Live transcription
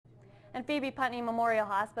And Phoebe Putney Memorial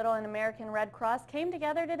Hospital and American Red Cross came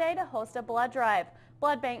together today to host a blood drive.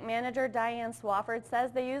 Blood bank manager Diane Swafford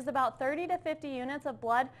says they use about 30 to 50 units of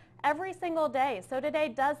blood every single day. So today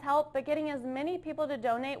does help, but getting as many people to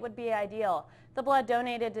donate would be ideal. The blood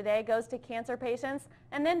donated today goes to cancer patients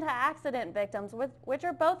and then to accident victims, which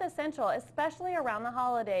are both essential, especially around the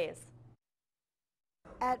holidays.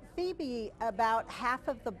 At Phoebe, about half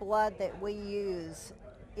of the blood that we use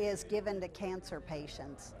is given to cancer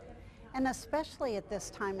patients. And especially at this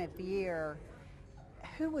time of year,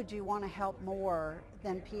 who would you want to help more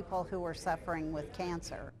than people who are suffering with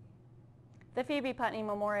cancer? The Phoebe Putney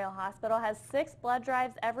Memorial Hospital has 6 blood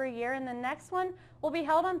drives every year, and the next one will be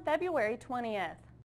held on February 20th.